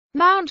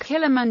Mount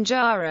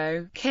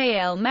Kilimanjaro,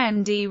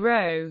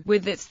 ʻkɪlɪmənʻdʒɑːroʊ,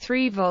 with its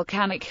three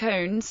volcanic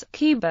cones,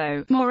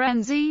 Kibo,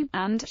 Mawenzi,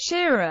 and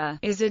Shira,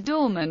 is a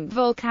dormant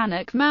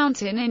volcanic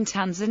mountain in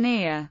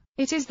Tanzania.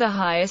 It is the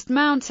highest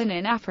mountain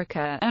in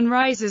Africa, and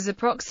rises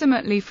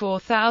approximately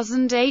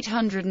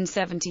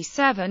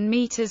 4,877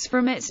 meters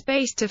from its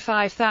base to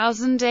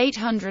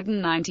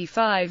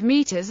 5,895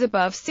 meters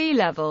above sea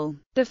level.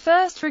 The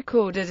first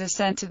recorded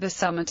ascent to the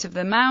summit of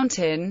the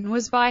mountain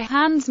was by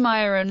Hans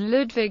Meyer and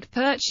Ludwig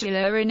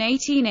Purtschüler in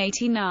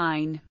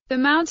 1889. The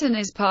mountain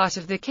is part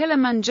of the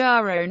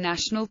Kilimanjaro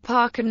National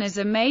Park and is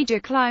a major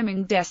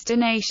climbing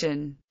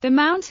destination. The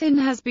mountain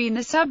has been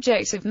the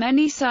subject of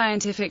many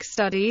scientific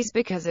studies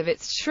because of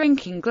its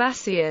shrinking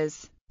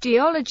glaciers,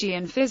 geology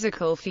and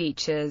physical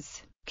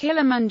features.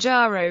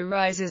 Kilimanjaro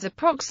rises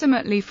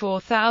approximately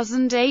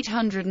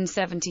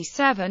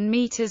 4,877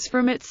 meters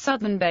from its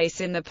southern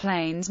base in the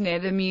plains near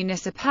the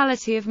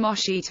municipality of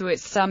Moshi to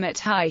its summit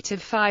height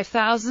of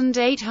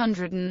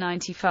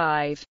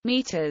 5,895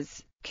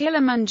 meters.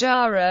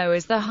 Kilimanjaro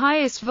is the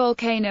highest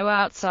volcano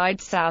outside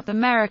South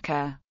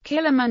America.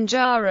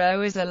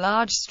 Kilimanjaro is a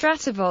large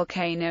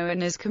stratovolcano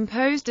and is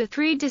composed of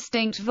three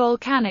distinct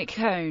volcanic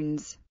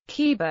cones.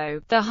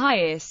 Kibo, the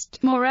highest,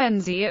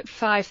 Mawenzi at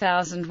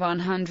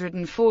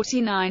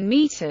 5,149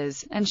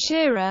 meters, and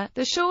Shira,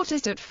 the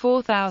shortest at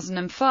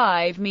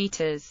 4,005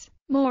 meters.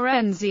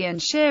 Mawenzi and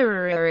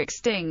Shira are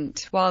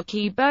extinct, while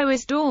Kibo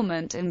is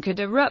dormant and could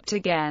erupt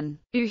again.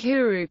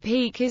 Uhuru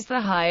Peak is the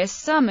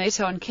highest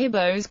summit on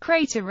Kibo's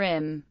crater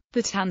rim.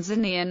 The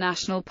Tanzania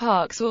National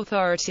Parks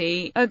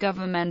Authority, a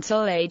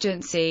governmental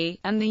agency,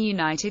 and the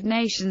United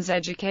Nations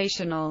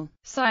Educational,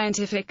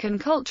 Scientific and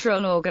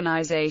Cultural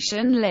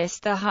Organization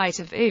list the height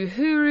of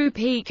Uhuru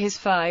Peak as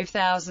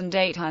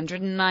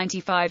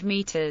 5,895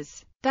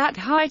 meters. That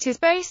height is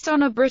based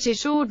on a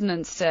British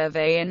Ordnance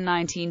Survey in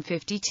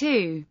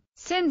 1952.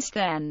 Since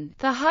then,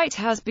 the height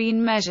has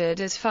been measured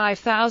as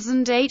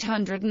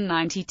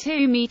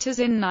 5,892 meters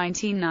in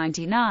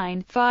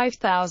 1999,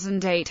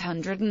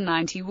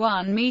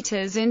 5,891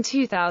 meters in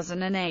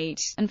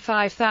 2008, and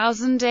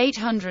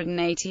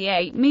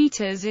 5,888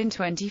 meters in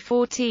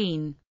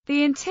 2014.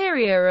 The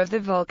interior of the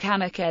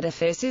volcanic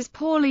edifice is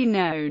poorly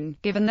known,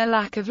 given the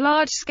lack of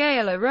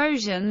large-scale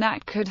erosion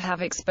that could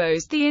have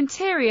exposed the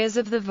interiors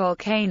of the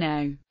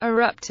volcano.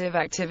 Eruptive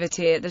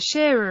activity at the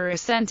Shira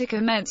center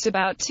commenced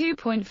about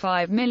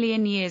 2.5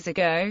 million years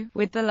ago,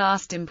 with the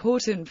last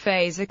important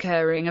phase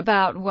occurring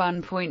about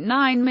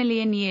 1.9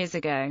 million years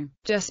ago,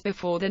 just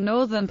before the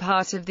northern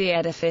part of the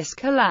edifice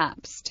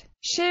collapsed.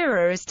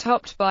 Shira is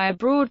topped by a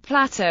broad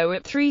plateau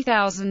at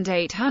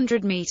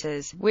 3,800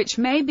 meters, which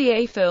may be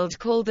a filled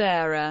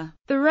caldera.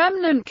 The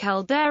remnant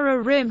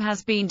caldera rim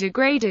has been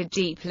degraded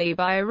deeply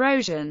by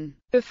erosion.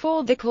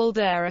 Before the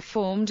caldera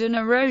formed and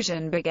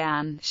erosion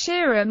began,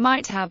 Shira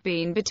might have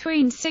been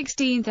between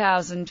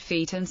 16,000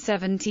 feet and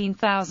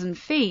 17,000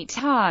 feet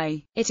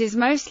high. It is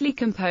mostly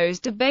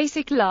composed of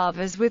basic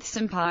lavas with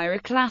some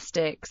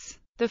pyroclastics.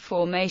 The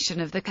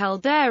formation of the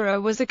caldera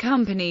was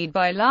accompanied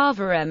by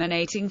lava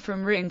emanating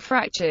from ring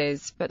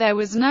fractures, but there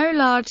was no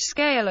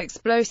large-scale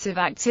explosive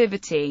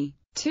activity.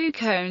 Two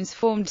cones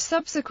formed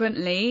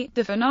subsequently,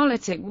 the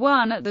phenolitic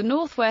one at the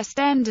northwest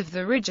end of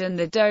the ridge and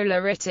the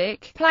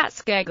doleritic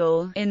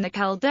Platzkegel in the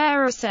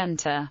caldera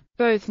center.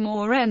 Both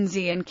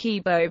Mawenzi and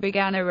Kibo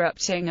began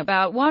erupting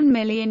about 1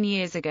 million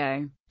years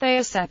ago. They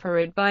are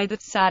separated by the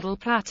Saddle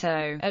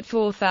Plateau, at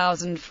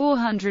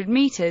 4,400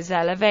 meters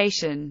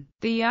elevation.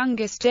 The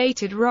youngest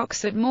dated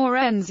rocks at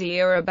Mawenzi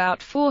are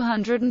about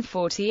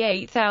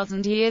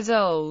 448,000 years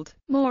old.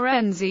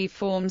 Mawenzi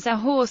forms a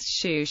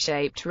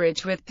horseshoe-shaped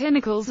ridge with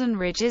pinnacles and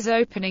ridges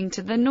opening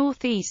to the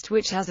northeast,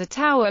 which has a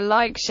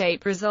tower-like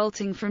shape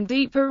resulting from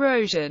deep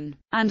erosion,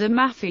 and a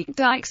mafic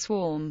dike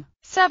swarm.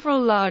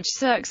 Several large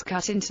cirques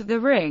cut into the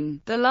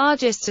ring. The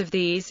largest of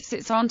these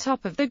sits on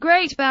top of the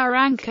Great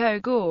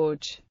Barranco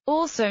Gorge.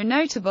 Also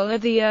notable are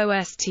the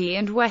Ost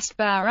and West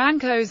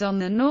Barrancos on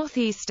the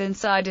northeastern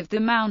side of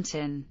the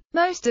mountain.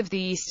 Most of the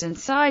eastern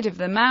side of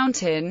the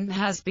mountain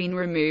has been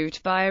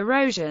removed by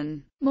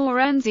erosion.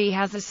 Mawenzi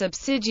has a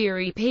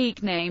subsidiary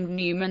peak named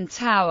Newman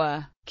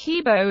Tower.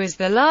 Kibo is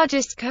the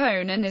largest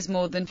cone and is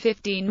more than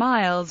 15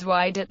 miles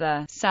wide at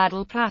the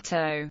Saddle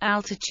Plateau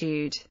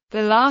altitude.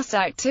 The last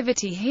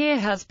activity here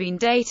has been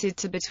dated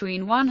to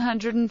between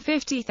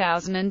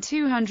 150,000 and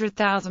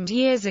 200,000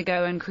 years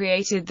ago and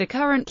created the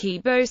current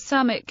Kibo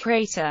summit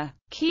crater.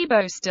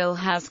 Kibo still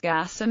has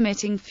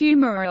gas-emitting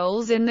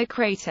fumaroles in the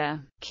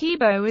crater.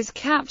 Kibo is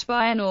capped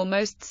by an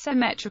almost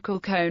symmetrical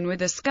cone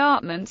with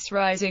escarpments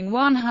rising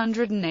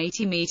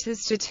 180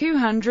 meters to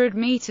 200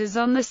 meters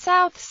on the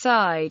south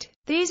side.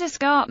 These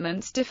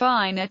escarpments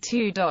define a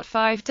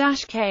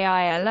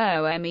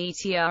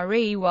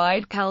 2.5-kilometre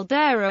wide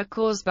caldera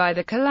caused by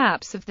the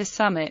collapse of the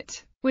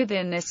summit.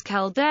 Within this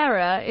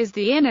caldera is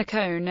the inner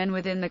cone, and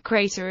within the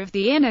crater of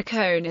the inner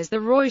cone is the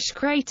Reusch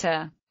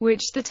crater,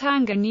 which the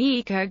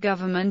Tanganyika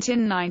government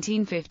in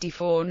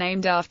 1954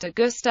 named after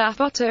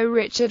Gustav Otto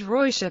Richard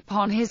Reusch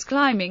upon his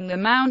climbing the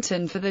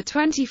mountain for the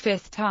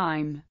 25th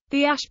time.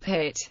 The ash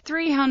pit,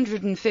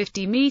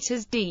 350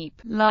 meters deep,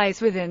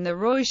 lies within the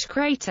Reusch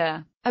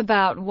crater.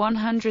 About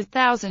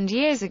 100,000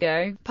 years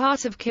ago,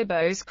 part of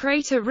Kibo's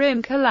crater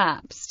rim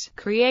collapsed,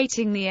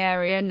 creating the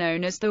area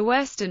known as the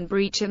Western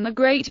Breach in the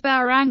Great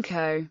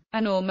Barranco.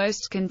 An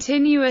almost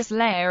continuous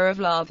layer of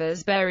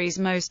lavas buries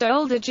most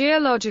older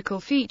geological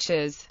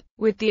features,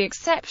 with the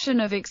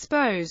exception of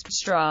exposed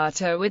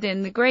strata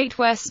within the Great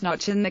West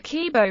Notch in the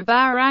Kibo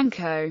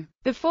Barranco.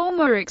 The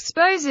former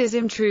exposes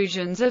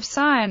intrusions of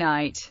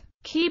syenite.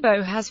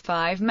 Kibo has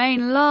 5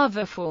 main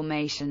lava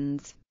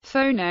formations: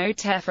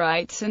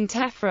 phonotephrite and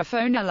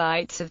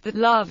tephrophonolites of the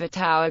lava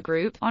tower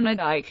group, on a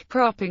dike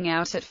cropping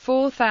out at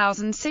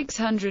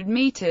 4,600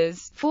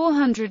 meters,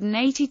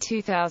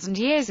 482,000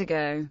 years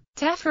ago.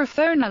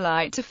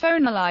 Tephrophonolite to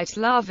phonolite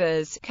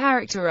lavas,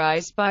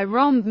 characterized by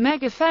rhomb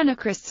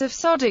megaphenocrysts of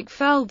sodic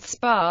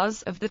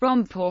feldspars of the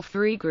rhomb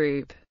porphyry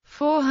group,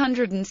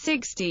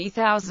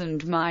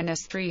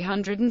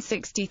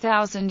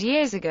 460,000–360,000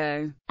 years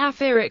ago.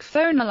 Apheric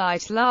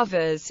phonolite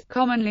lavas,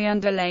 commonly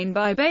underlain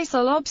by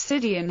basal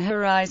obsidian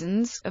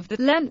horizons, of the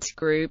Lent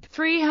group,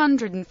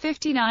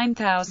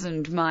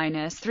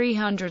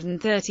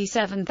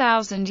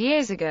 359,000–337,000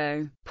 years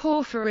ago.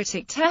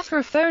 Porphyritic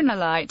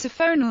tephrophonolite to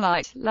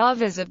phonolite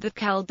lavas of the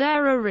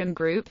caldera rim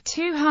group,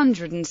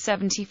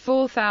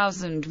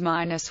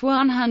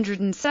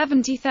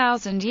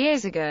 274,000–170,000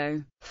 years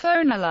ago.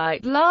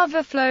 Phonolite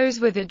lava flows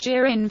with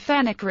Aegean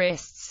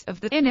phenocrysts of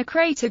the inner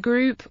crater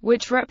group,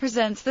 which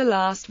represents the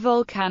last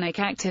volcanic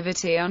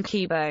activity on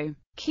Kibo.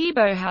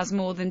 Kibo has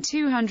more than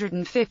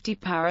 250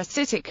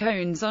 parasitic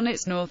cones on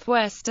its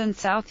northwest and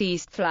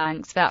southeast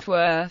flanks that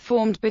were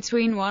formed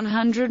between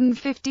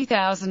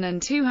 150,000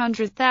 and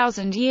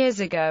 200,000 years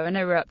ago and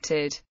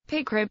erupted.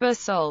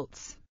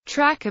 Picrobasalts,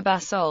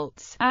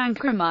 trachybasalts,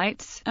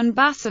 ankramites, and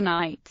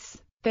basanites.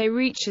 They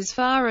reach as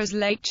far as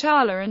Lake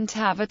Chala and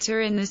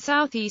Taveta in the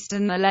southeast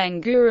and the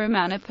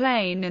Lenguramana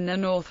Plain in the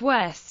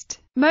northwest.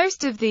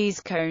 Most of these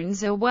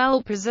cones are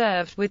well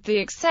preserved, with the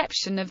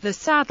exception of the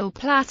Saddle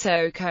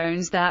Plateau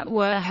cones that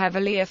were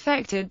heavily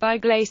affected by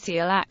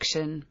glacial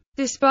action.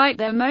 Despite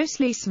their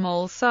mostly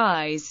small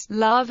size,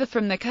 lava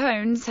from the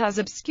cones has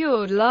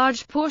obscured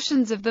large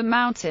portions of the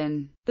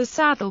mountain. The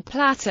Saddle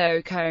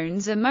Plateau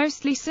cones are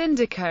mostly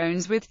cinder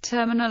cones with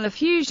terminal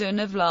effusion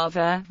of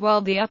lava,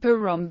 while the upper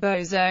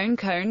rhombozone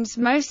cones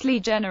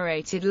mostly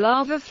generated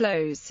lava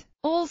flows.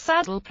 All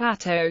Saddle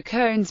Plateau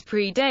cones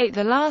predate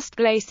the last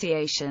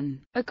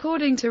glaciation.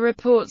 According to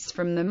reports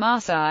from the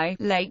Maasai,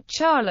 Lake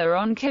Chala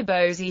on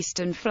Kibo's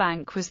eastern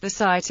flank was the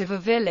site of a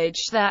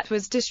village that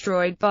was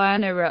destroyed by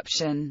an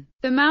eruption.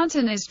 The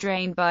mountain is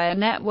drained by a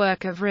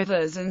network of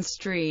rivers and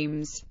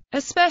streams,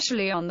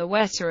 especially on the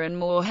wetter and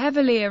more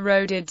heavily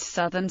eroded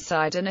southern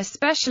side and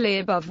especially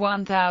above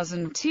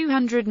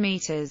 1,200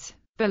 meters.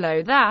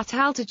 Below that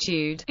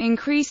altitude,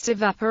 increased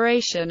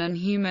evaporation and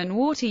human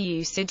water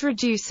usage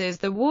reduces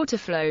the water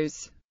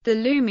flows. The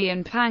Lumi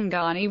and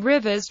Pangani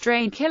rivers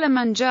drain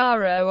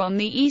Kilimanjaro on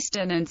the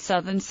eastern and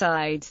southern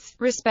sides,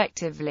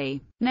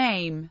 respectively.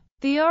 Name.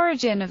 The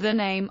origin of the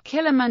name,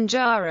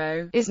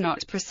 Kilimanjaro, is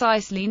not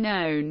precisely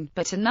known,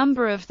 but a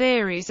number of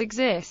theories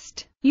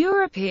exist.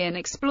 European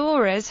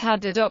explorers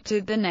had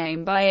adopted the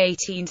name by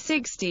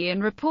 1860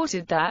 and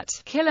reported that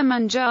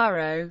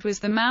Kilimanjaro was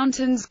the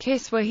mountain's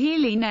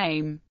Kiswahili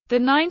name. The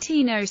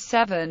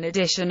 1907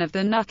 edition of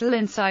the Nuttall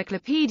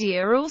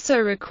Encyclopedia also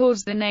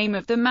records the name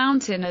of the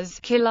mountain as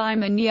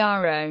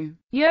Ǩilimanjaro.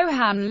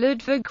 Johann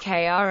Ludwig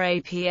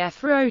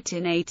Krapf wrote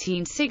in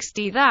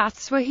 1860 that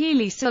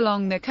Swahilis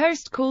along the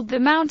coast called the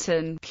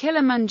mountain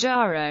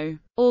Kilimanjaro.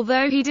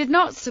 Although he did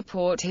not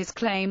support his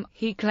claim,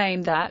 he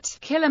claimed that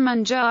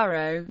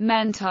Kilimanjaro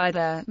meant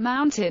either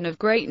mountain of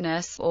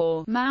greatness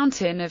or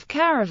mountain of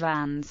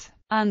caravans.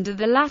 Under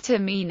the latter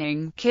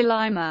meaning,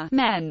 Kilima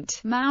meant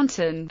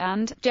mountain,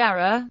 and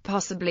Jara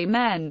possibly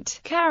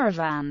meant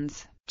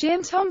caravans.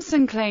 Jim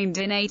Thompson claimed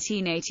in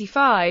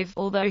 1885,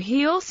 although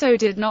he also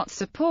did not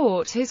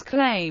support his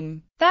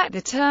claim, that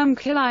the term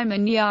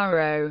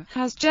Kilimanjaro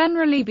has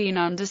generally been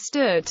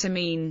understood to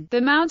mean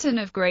the mountain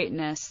of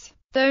greatness,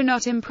 though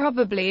not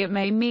improbably it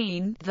may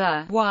mean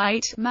the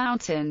White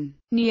Mountain.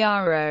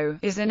 Nyaro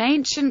is an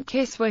ancient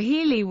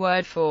Kiswahili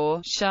word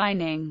for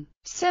shining.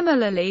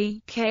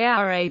 Similarly,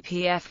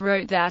 Krapf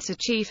wrote that a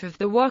chief of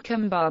the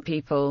Wakamba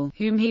people,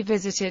 whom he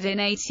visited in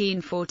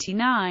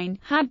 1849,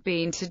 had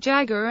been to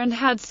Jaga and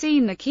had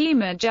seen the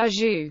Kima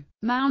Jaju,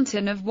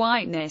 mountain of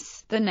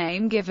whiteness, the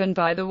name given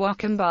by the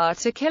Wakamba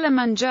to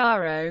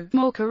Kilimanjaro.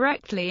 More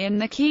correctly in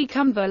the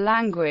Kikamba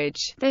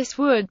language, this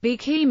would be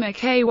Kima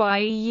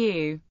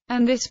Kyeu,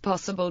 and this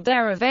possible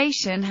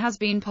derivation has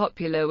been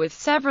popular with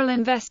several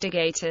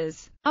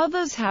investigators.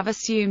 Others have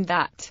assumed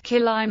that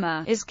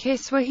Kilima is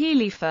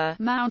Kiswahili for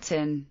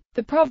mountain.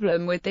 The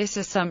problem with this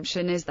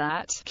assumption is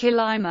that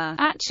Kilima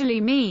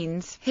actually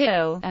means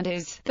hill and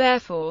is,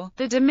 therefore,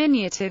 the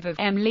diminutive of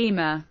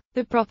Mlima,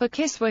 the proper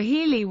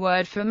Kiswahili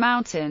word for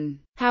mountain.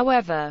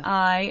 However,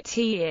 it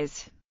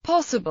is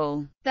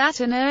possible that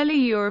an early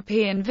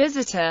European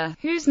visitor,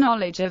 whose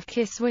knowledge of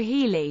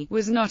Kiswahili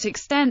was not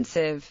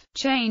extensive,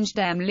 changed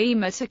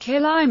Mlima to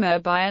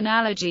Kilima by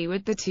analogy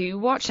with the two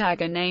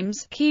Wachaga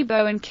names,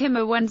 Kibo and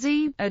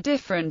Mawenzi. A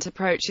different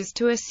approach is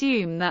to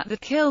assume that the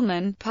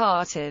Kilman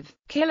part of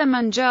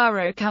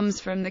Kilimanjaro comes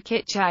from the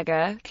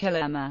Kichaga,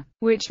 Kilima,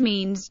 which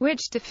means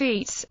which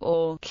defeats,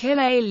 or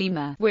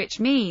Kilima, which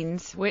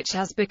means which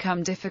has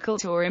become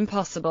difficult or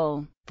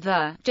impossible.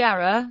 The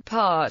Jara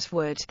part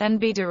would then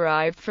be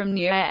derived from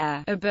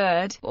Nyea, a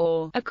bird,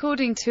 or,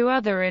 according to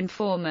other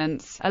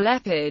informants, a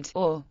leopard,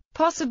 or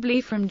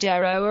possibly from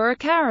Jero or a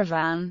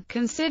caravan,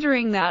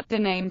 considering that the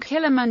name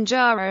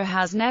Kilimanjaro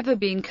has never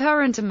been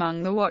current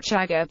among the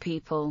Wachaga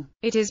people.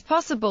 It is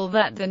possible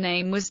that the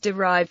name was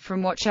derived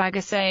from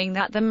Wachaga saying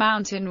that the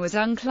mountain was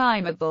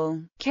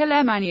unclimbable,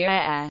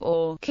 Kilimanjaro,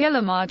 or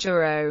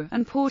Kilimanjaro,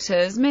 and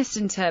porters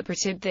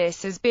misinterpreted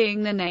this as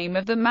being the name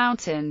of the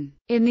mountain.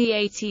 In the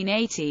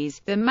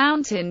 1880s, the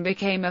mountain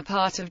became a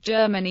part of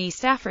German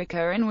East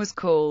Africa and was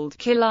called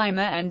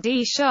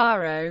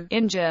ʻkɪlɪmənʻdʒɑːroʊ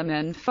in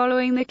German,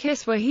 following the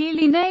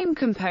Kiswahili name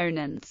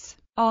components.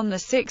 On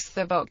 6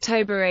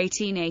 October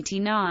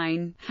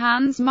 1889,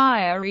 Hans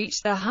Meyer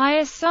reached the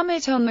highest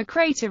summit on the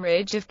crater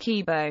ridge of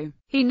Kibo.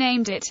 He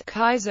named it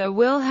Kaiser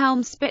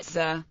Wilhelm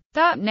Spitze.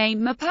 That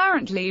name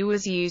apparently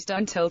was used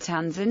until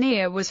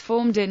Tanzania was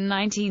formed in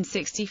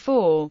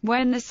 1964,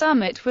 when the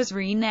summit was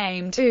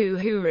renamed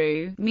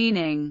Uhuru,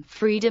 meaning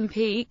Freedom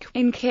Peak,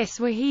 in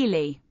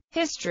Kiswahili.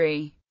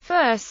 History.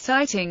 First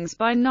sightings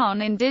by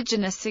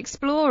non-indigenous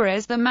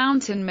explorers. The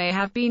mountain may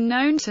have been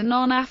known to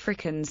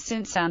non-Africans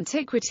since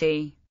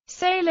antiquity.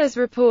 Sailors'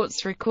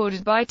 reports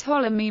recorded by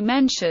Ptolemy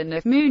mention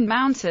of Moon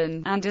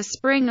Mountain, and a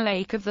spring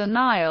lake of the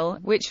Nile,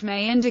 which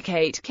may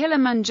indicate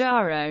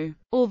Kilimanjaro.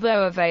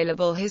 Although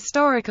available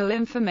historical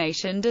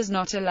information does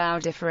not allow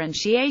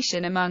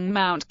differentiation among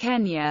Mount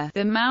Kenya,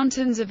 the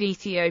mountains of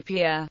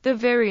Ethiopia, the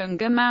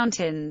Virunga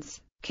Mountains,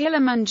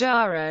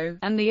 Kilimanjaro,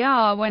 and the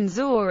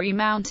Rwenzori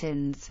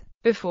Mountains.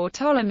 Before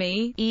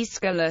Ptolemy,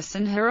 Aeschylus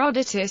and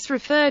Herodotus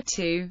referred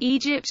to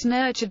Egypt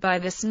nurtured by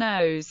the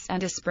snows,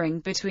 and a spring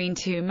between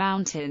two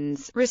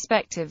mountains,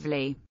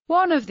 respectively.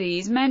 One of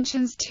these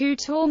mentions two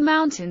tall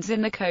mountains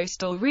in the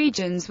coastal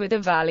regions with a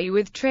valley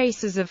with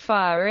traces of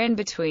fire in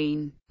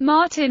between.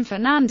 Martin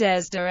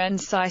Fernández de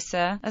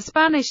Encisa, a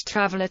Spanish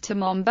traveler to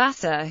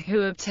Mombasa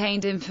who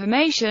obtained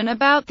information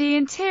about the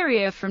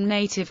interior from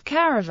native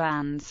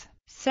caravans,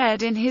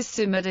 said in his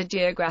Summa de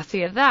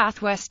Geographia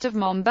that west of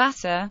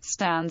Mombasa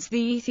stands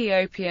the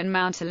Ethiopian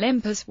Mount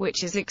Olympus,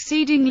 which is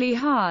exceedingly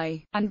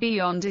high, and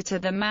beyond it are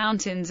the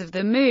mountains of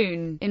the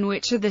moon, in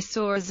which are the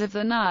sources of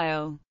the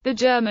Nile. The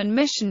German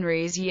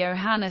missionaries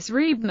Johannes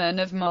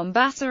Riebmann of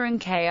Mombasa and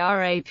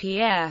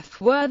Krapf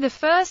were the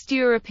first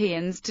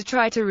Europeans to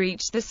try to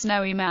reach the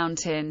snowy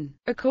mountain.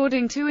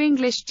 According to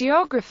English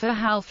geographer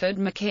Halford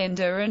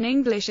Mackinder and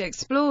English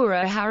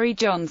explorer Harry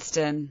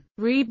Johnston,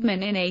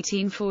 Riebmann in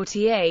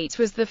 1848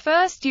 was the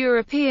first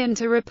European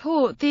to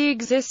report the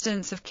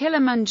existence of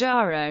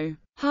Kilimanjaro.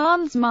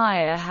 Hans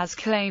Meyer has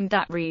claimed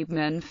that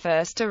Riebmann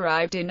first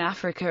arrived in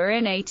Africa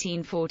in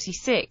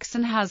 1846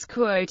 and has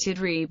quoted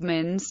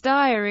Riebmann's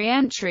diary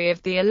entry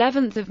of the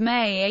 11th of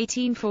May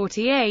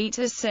 1848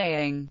 as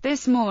saying,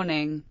 "This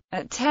morning,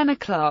 at 10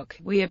 o'clock,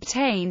 we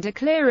obtained a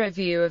clearer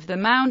view of the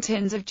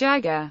mountains of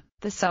Jaga,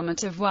 the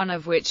summit of one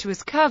of which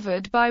was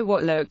covered by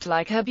what looked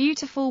like a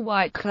beautiful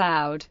white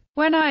cloud.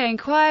 When I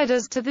inquired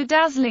as to the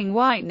dazzling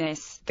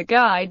whiteness, the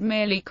guide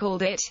merely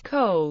called it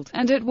cold,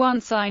 and at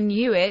once I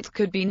knew it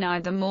could be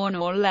neither more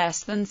nor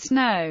less than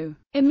snow.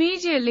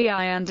 Immediately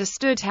I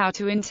understood how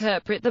to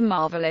interpret the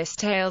marvelous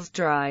tales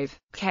Drive,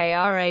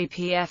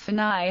 Krapf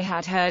and I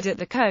had heard at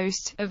the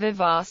coast, of a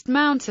vast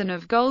mountain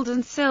of gold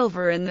and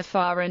silver in the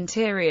far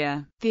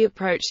interior, the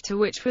approach to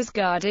which was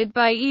guarded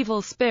by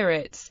evil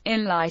spirits.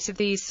 In light of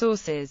these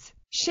sources,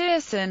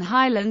 Shearson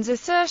Hyland's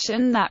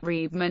assertion that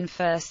Riebmann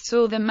first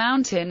saw the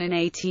mountain in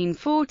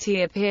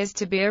 1840 appears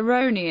to be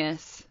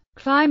erroneous.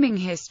 Climbing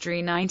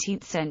history.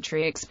 19th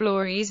century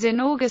explorers. In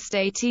August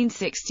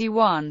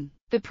 1861,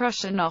 the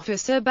Prussian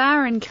officer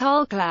Baron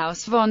Karl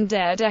Klaus von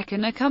der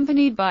Decken,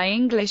 accompanied by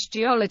English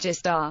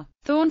geologist R.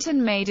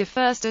 Thornton, made a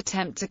first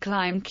attempt to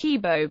climb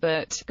Kibo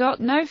but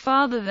got no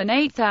farther than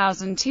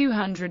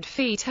 8,200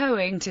 feet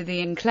owing to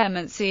the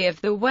inclemency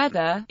of the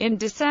weather. In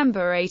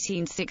December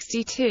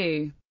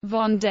 1862,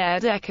 von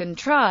der Decken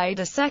tried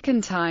a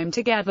second time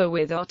together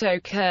with Otto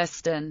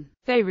Kirsten.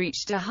 They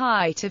reached a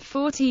height of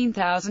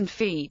 14,000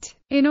 feet.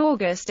 In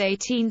August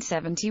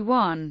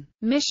 1871,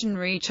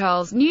 missionary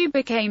Charles New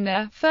became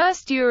the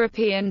first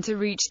European to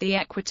reach the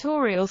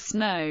equatorial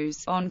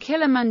snows on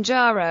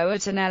Kilimanjaro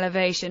at an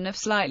elevation of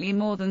slightly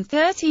more than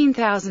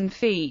 13,000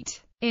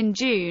 feet. In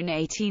June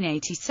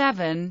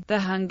 1887,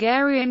 the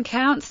Hungarian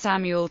Count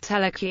Samuel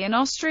Teleki and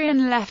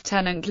Austrian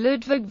Lieutenant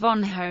Ludwig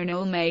von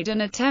Honel made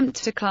an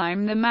attempt to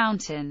climb the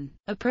mountain.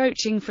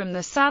 Approaching from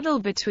the saddle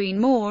between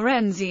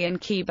Mawenzi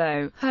and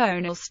Kibo,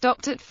 Honel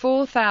stopped at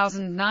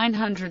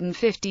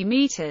 4,950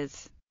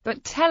 meters.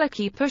 but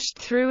Teleki pushed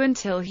through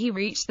until he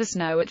reached the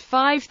snow at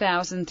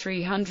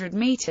 5,300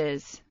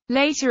 meters.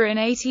 Later in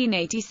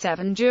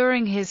 1887,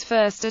 during his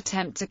first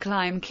attempt to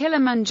climb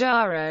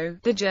Kilimanjaro,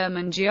 the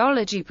German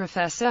geology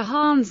professor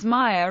Hans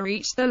Meyer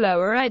reached the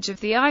lower edge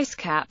of the ice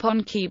cap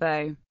on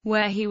Kibo,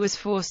 where he was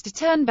forced to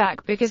turn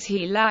back because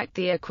he lacked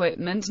the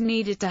equipment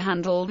needed to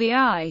handle the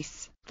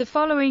ice. The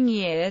following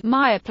year,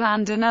 Meyer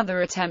planned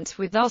another attempt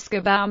with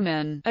Oscar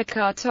Baumann, a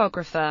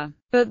cartographer,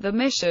 but the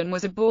mission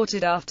was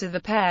aborted after the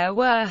pair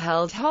were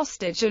held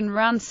hostage and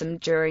ransomed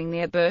during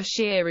the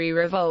Shira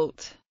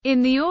revolt.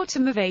 In the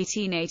autumn of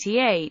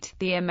 1888,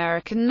 the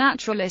American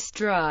naturalist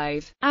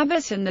Drive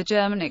Abbott and the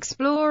German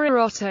explorer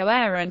Otto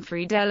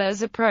Ehrenfried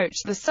Ehlers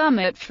approached the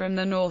summit from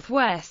the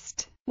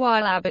northwest.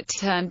 While Abbott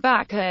turned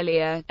back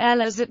earlier,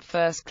 Ehlers at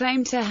first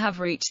claimed to have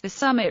reached the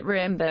summit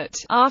rim but,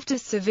 after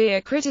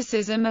severe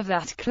criticism of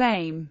that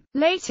claim,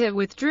 later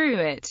withdrew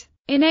it.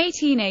 In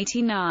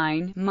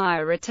 1889,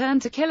 Meyer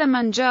returned to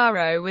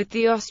Kilimanjaro with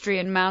the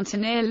Austrian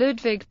mountaineer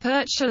Ludwig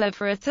Purtscheler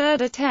for a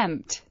third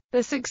attempt.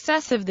 The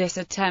success of this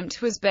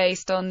attempt was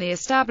based on the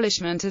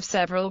establishment of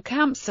several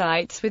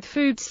campsites with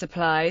food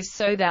supplies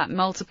so that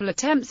multiple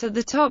attempts at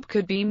the top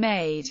could be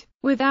made,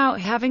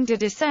 without having to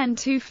descend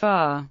too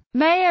far.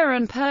 Meyer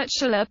and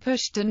Purtscheler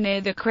pushed to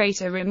near the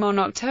crater rim on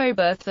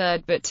October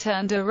 3 but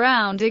turned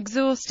around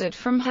exhausted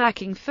from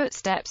hacking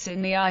footsteps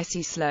in the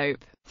icy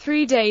slope.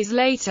 3 days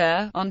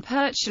later, on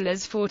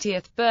Purtscheler's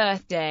 40th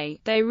birthday,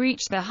 they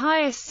reached the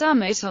highest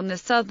summit on the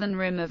southern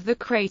rim of the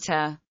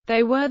crater.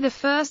 They were the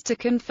first to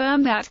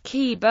confirm that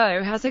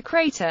Kibo has a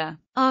crater.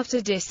 After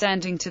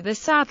descending to the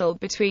saddle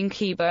between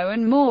Kibo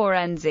and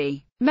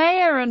Mawenzi,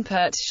 Meyer and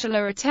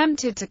Purtscheler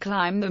attempted to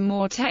climb the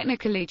more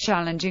technically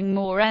challenging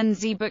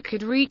Mawenzi but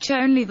could reach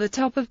only the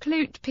top of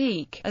Kloot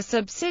Peak, a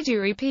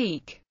subsidiary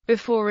peak,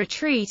 before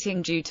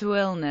retreating due to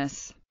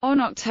illness. On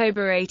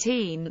October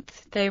 18,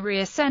 they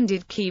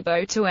reascended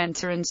Kibo to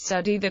enter and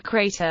study the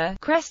crater,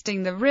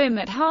 cresting the rim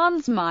at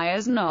Hans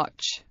Meyer's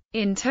notch.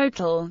 In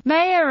total,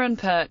 Meyer and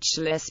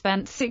Purtscheler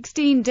spent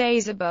 16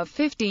 days above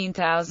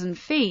 15,000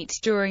 feet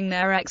during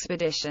their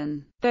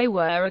expedition. They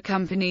were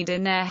accompanied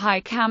in their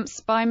high camps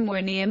by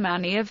Mwini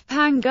Amani of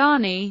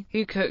Pangani,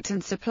 who cooked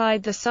and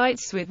supplied the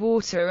sites with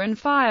water and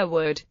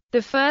firewood.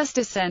 The first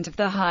ascent of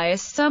the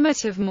highest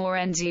summit of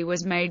Mawenzi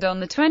was made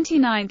on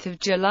 29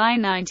 July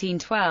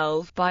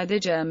 1912 by the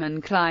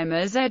German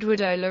climbers Edward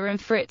Oehler and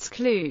Fritz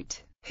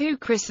Kloot, who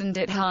christened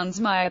it Hans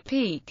Meyer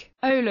Peak.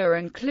 Oehler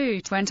and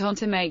Kloot went on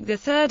to make the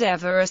third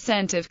ever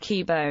ascent of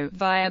Kibo,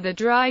 via the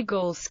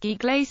Drygalski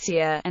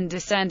Glacier, and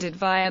descended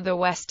via the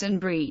Western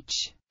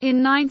Breach.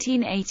 In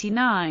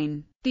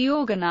 1989, the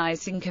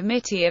organizing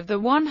committee of the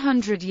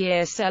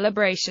 100-year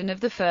celebration of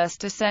the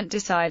first ascent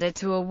decided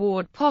to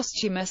award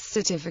posthumous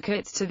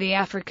certificates to the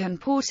African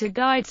porter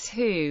guides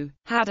who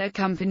had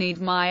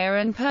accompanied Meyer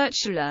and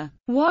Purtscheler.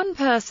 One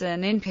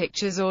person in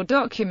pictures or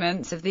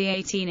documents of the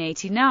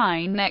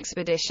 1889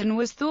 expedition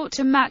was thought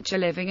to match a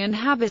living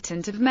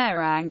inhabitant of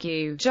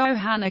Merangu,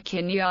 Johanna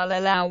Kinyala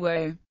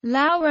Lauro.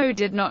 Lauro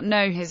did not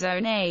know his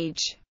own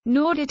age,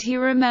 nor did he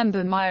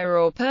remember Meyer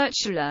or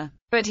Purtscheler,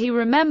 but he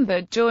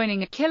remembered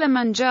joining a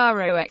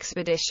Kilimanjaro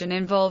expedition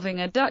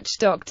involving a Dutch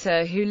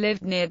doctor who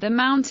lived near the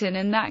mountain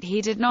and that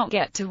he did not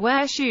get to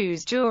wear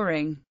shoes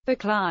during the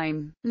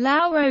climb.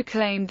 Lauro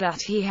claimed that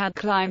he had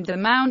climbed the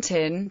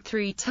mountain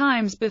 3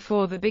 times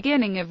before the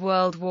beginning of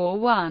World War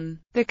I.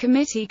 The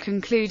committee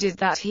concluded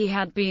that he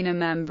had been a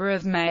member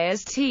of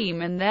Meyer's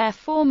team and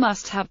therefore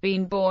must have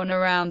been born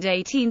around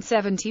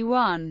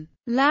 1871.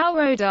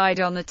 Lauro died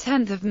on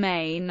 10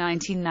 May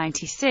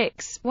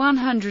 1996,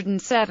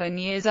 107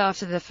 years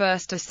after the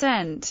first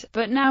ascent,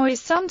 but now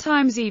is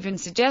sometimes even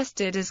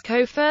suggested as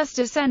co-first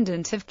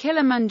ascendant of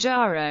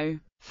Kilimanjaro.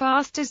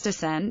 Fastest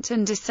ascent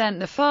and descent.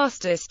 The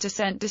fastest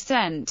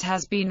descent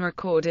has been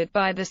recorded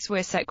by the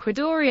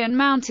Swiss-Ecuadorian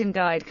mountain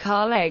guide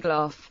Karl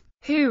Egloff,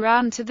 who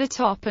ran to the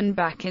top and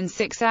back in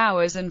 6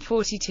 hours and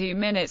 42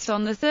 minutes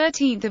on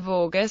 13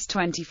 August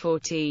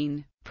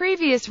 2014.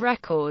 Previous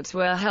records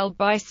were held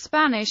by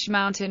Spanish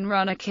mountain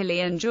runner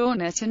Kilian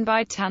Jornet and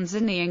by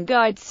Tanzanian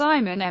guide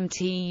Simon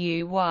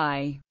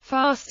Mtuy.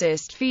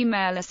 Fastest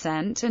female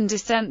ascent and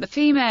descent. The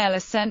female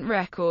ascent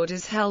record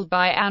is held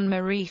by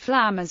Anne-Marie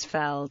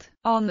Flammersfeld.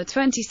 On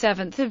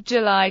 27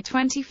 July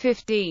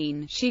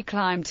 2015, she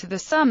climbed to the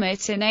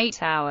summit in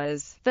 8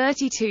 hours,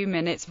 32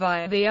 minutes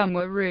via the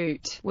Umwa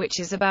route, which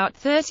is about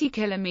 30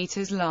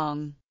 kilometers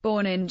long.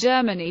 Born in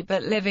Germany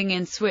but living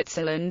in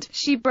Switzerland,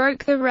 she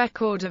broke the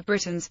record of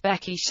Britain's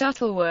Becky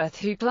Shuttleworth,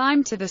 who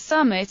climbed to the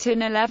summit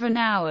in 11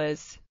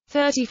 hours,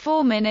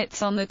 34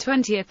 minutes on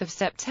 20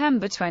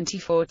 September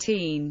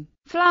 2014.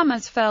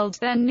 Flammersfeld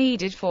then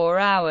needed 4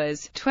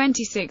 hours,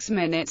 26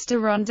 minutes to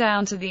run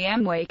down to the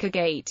Mwaka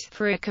Gate,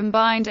 for a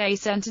combined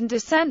ascent and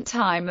descent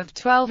time of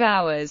 12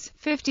 hours,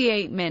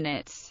 58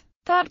 minutes.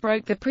 That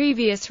broke the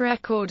previous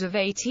record of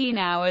 18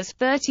 hours,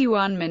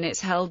 31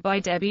 minutes held by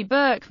Debbie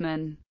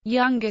Berkman,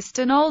 youngest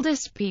and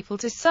oldest people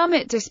to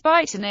summit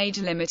despite an age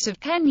limit of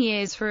 10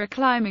 years for a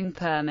climbing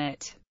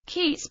permit.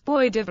 Keats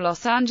Boyd of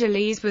Los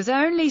Angeles was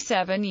only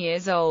 7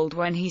 years old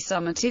when he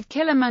summited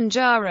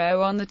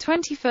Kilimanjaro on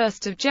 21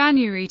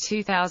 January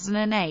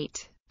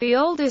 2008. The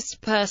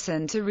oldest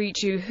person to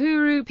reach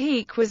Uhuru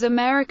Peak was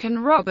American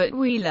Robert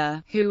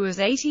Wheeler, who was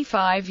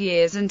 85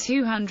 years and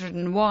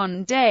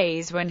 201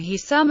 days when he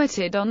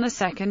summited on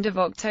 2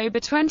 October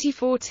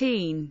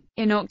 2014.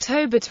 In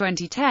October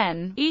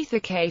 2010, Ether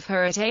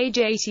Kaffer at age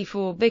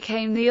 84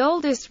 became the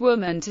oldest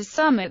woman to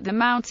summit the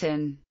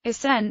mountain.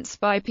 Ascents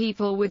by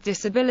people with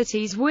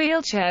disabilities.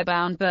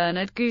 Wheelchair-bound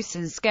Bernard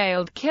Goosen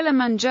scaled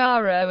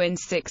Kilimanjaro in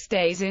 6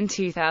 days in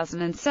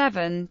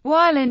 2007,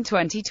 while in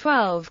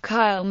 2012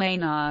 Kyle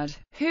Maynard,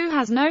 who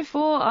has no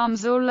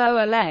forearms or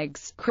lower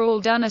legs,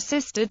 crawled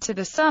unassisted to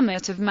the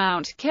summit of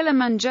Mount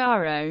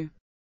Kilimanjaro.